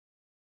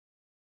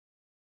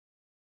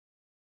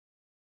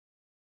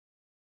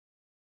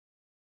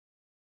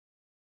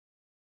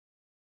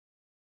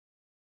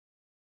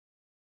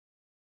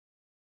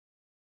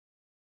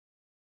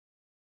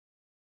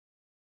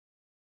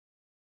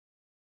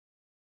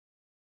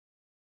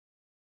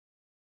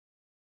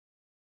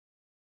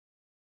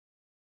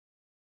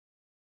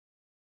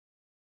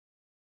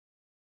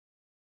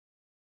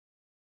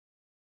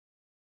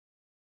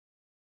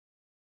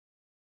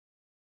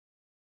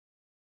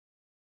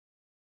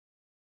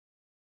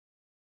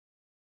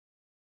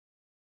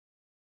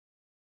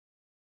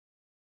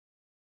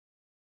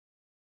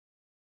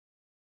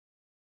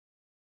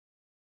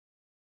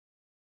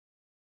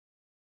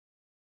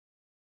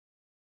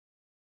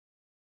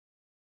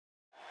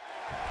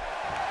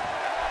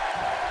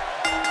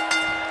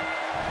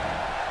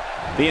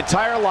The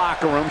entire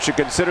locker room should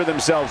consider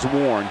themselves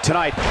warned.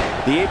 Tonight,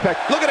 the Apex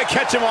looking to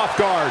catch him off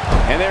guard.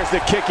 And there's the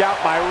kick out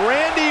by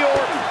Randy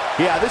Orton.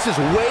 Yeah, this is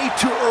way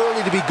too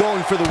early to be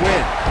going for the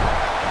win.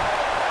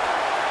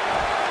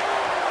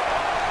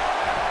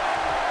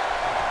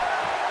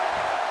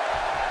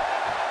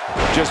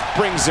 Just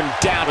brings him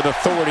down with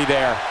authority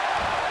there.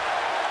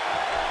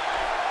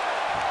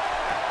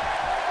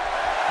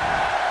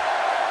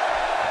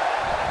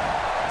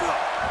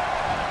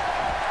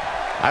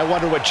 I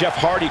wonder what Jeff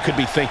Hardy could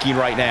be thinking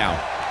right now.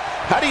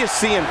 How do you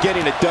see him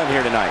getting it done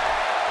here tonight?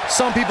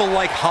 Some people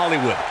like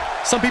Hollywood.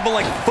 Some people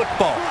like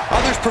football.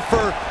 Others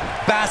prefer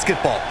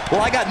basketball.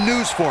 Well, I got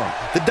news for them.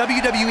 The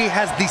WWE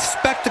has the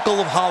spectacle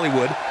of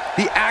Hollywood,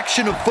 the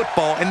action of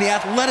football, and the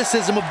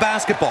athleticism of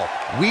basketball.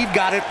 We've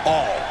got it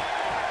all.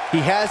 He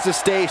has to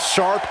stay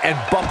sharp and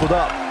buckled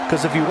up,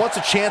 because if he wants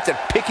a chance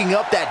at picking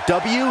up that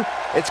W,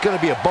 it's going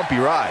to be a bumpy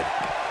ride.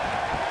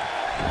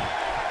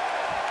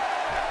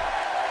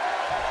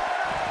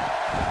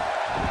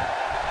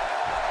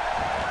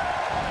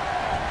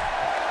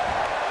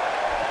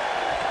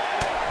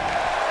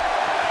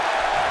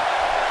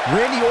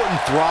 Randy Orton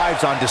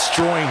thrives on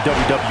destroying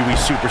WWE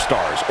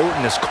superstars.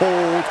 Orton is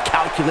cold,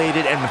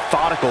 calculated, and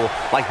methodical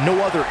like no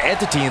other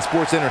entity in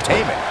sports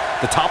entertainment.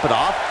 To top it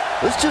off,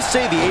 let's just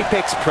say the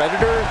Apex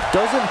Predator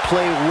doesn't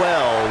play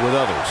well with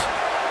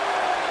others.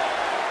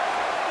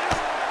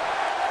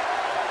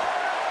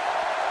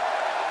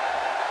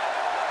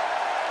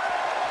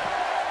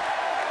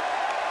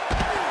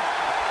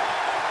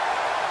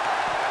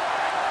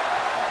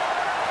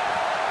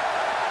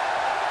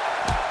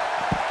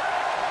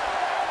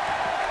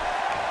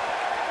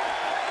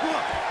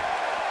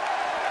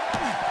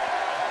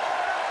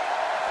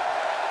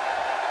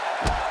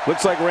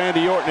 Looks like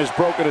Randy Orton has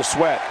broken a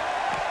sweat.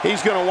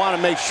 He's going to want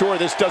to make sure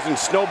this doesn't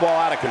snowball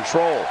out of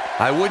control.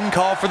 I wouldn't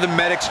call for the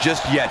medics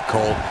just yet,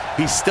 Cole.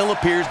 He still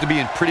appears to be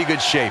in pretty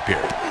good shape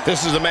here.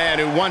 This is a man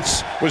who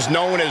once was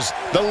known as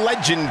the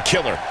Legend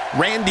Killer.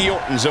 Randy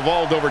Orton's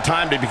evolved over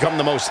time to become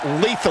the most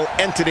lethal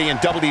entity in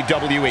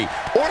WWE.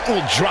 Orton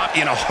will drop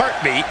you in a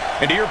heartbeat,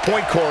 and to your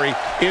point, Corey,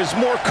 is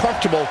more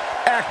comfortable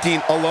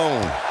acting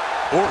alone.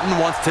 Orton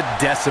wants to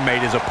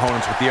decimate his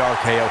opponents with the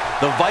RKO.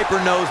 The Viper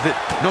knows that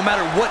no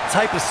matter what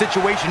type of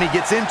situation he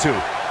gets into,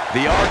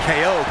 the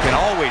RKO can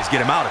always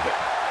get him out of it.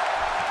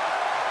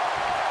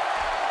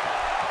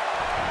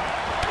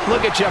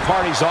 Look at Jeff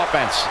Hardy's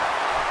offense.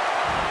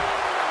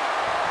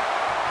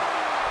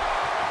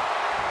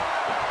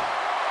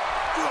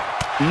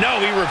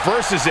 No, he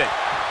reverses it.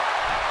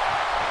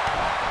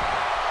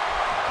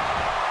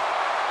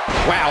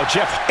 Wow,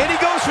 Jeff. And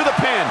he goes for the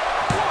pin.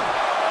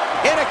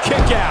 And a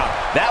kick out.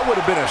 That would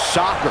have been a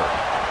shocker.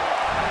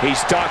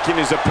 He's stalking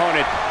his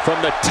opponent from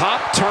the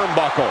top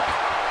turnbuckle.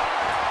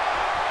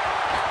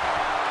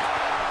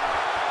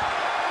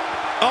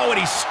 Oh, and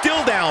he's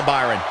still down,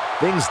 Byron.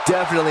 Things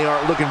definitely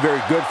aren't looking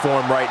very good for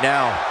him right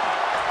now.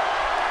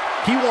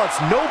 He wants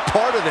no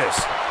part of this.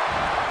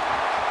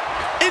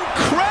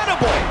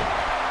 Incredible!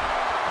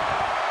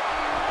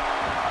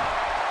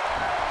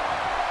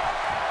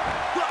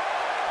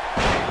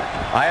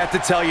 I have to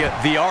tell you,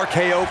 the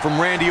RKO from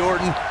Randy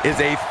Orton is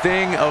a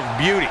thing of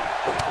beauty.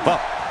 Well,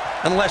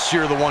 unless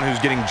you're the one who's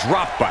getting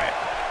dropped by it.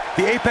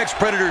 The Apex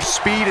Predator's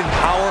speed and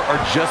power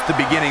are just the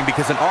beginning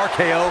because an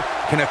RKO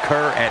can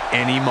occur at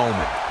any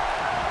moment.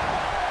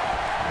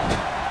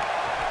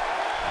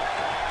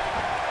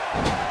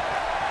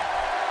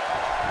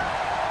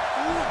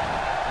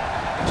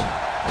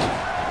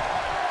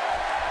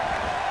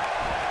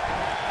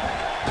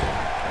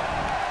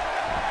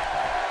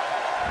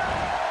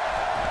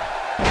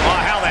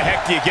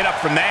 Do you get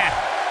up from that?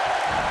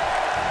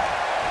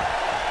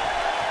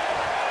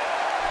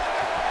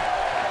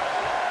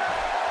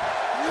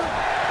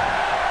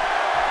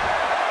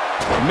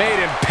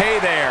 Made him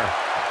pay there.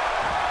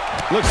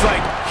 Looks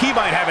like he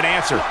might have an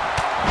answer.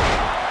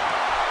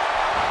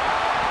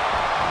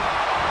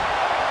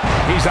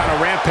 He's on a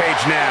rampage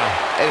now.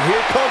 And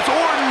here comes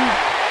Orton.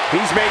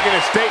 He's making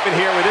a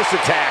statement here with this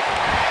attack.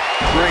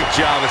 Great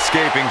job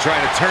escaping,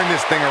 trying to turn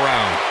this thing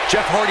around.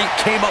 Jeff Hardy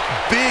came up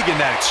big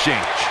in that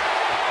exchange.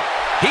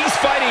 He's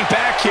fighting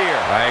back here.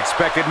 I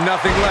expected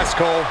nothing less,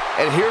 Cole.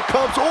 And here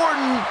comes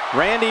Orton.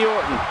 Randy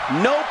Orton,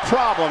 no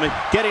problem in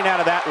getting out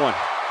of that one.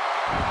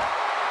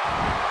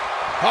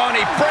 Oh, and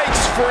he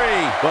breaks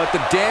free. But the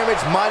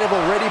damage might have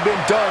already been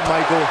done,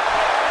 Michael.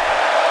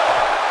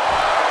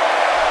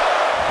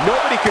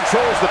 Nobody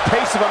controls the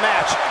pace of a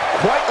match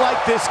quite like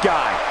this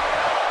guy.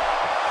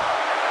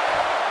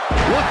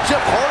 Look,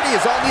 Jeff Hardy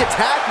is on the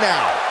attack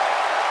now.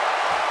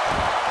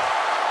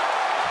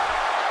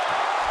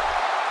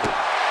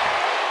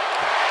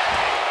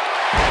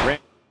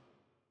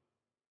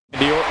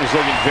 Randy Orton is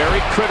looking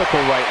very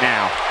critical right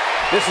now.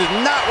 This is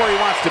not where he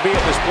wants to be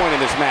at this point in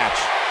this match.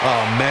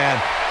 Oh, man.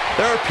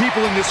 There are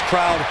people in this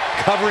crowd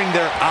covering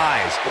their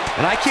eyes,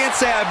 and I can't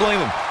say I blame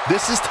them.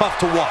 This is tough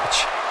to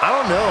watch. I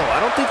don't know. I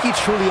don't think he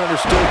truly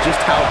understood just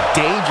how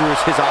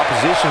dangerous his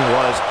opposition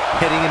was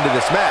heading into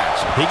this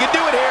match. He could do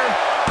it here.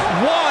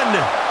 1,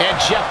 And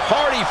Jeff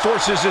Hardy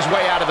forces his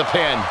way out of the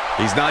pin.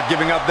 He's not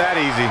giving up that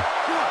easy.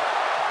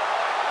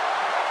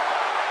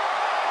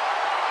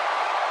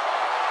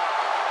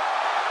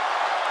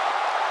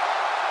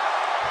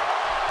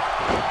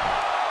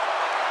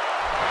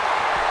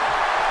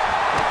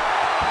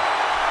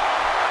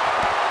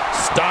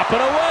 Stop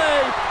it away.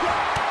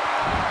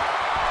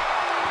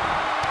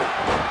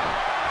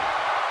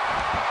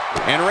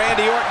 And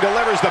Randy Orton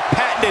delivers the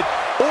patented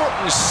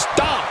Orton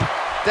stomp.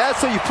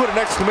 That's how you put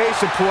an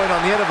exclamation point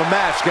on the end of a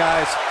match,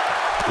 guys.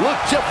 Look,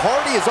 Jeff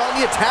Hardy is on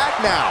the attack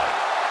now.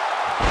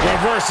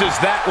 Reverses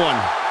that one.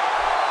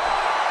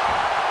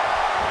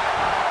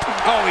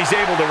 Oh, he's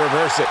able to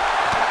reverse it.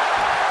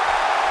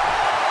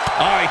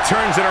 Oh, he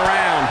turns it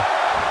around.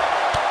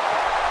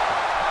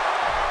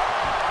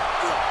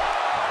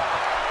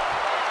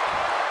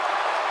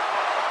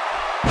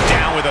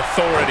 Down with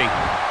authority.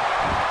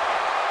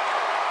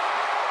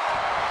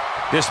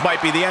 This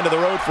might be the end of the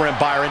road for him,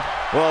 Byron.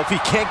 Well, if he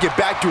can't get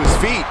back to his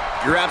feet,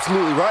 you're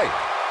absolutely right.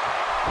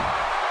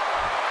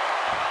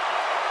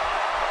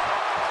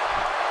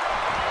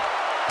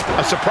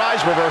 A surprise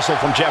reversal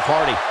from Jeff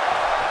Hardy.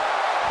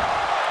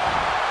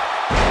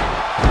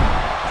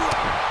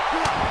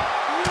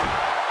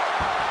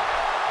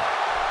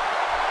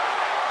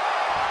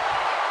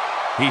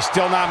 He's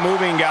still not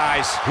moving,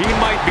 guys. He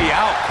might be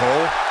out,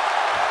 Cole.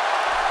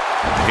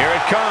 Here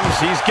it comes.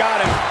 He's got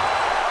him.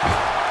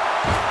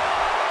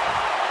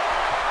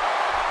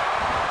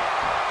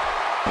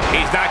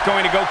 He's not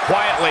going to go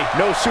quietly.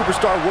 No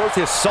superstar worth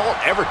his salt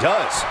ever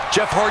does.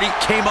 Jeff Hardy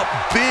came up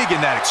big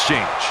in that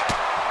exchange.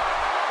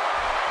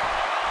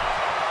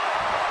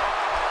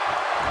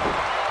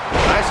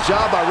 Nice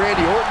job by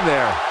Randy Orton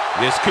there.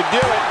 This could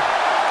do it.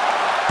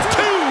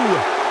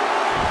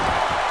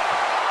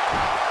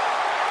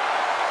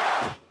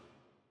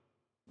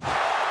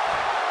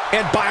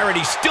 2. And Byron,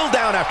 he's still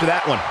down after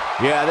that one.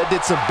 Yeah, that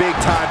did some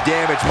big-time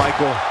damage,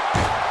 Michael.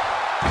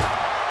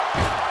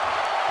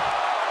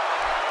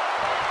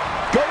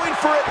 Going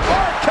for it.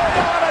 RKO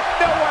out of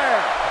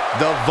nowhere.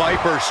 The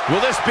Vipers.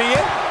 Will this be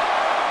it?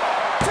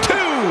 2.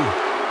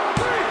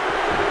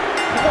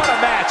 What a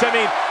match. I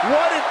mean,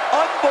 what an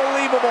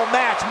unbelievable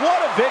match. What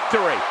a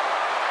victory.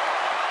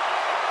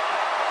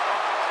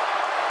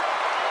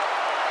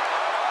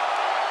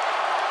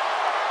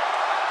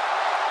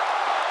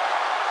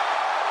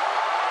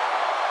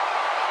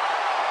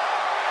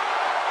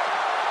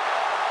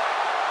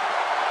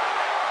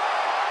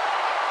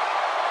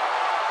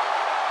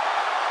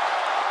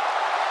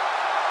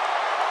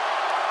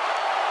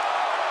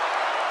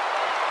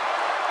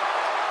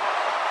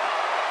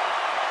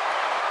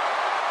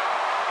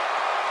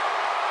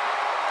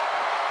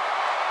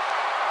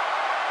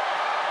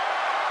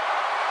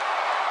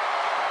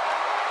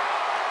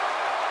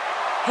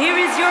 Here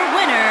is your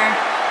winner.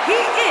 He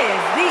is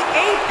the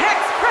Apex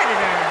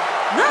Predator,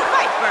 the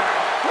Viper,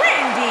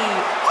 Randy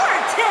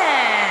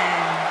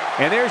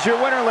Orton. And there's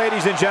your winner,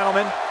 ladies and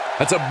gentlemen.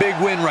 That's a big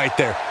win right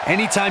there.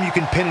 Anytime you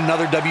can pin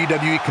another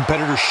WWE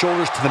competitor's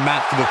shoulders to the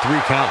mat for the 3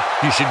 count,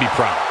 you should be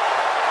proud.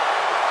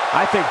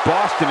 I think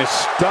Boston is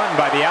stunned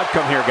by the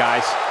outcome here,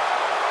 guys.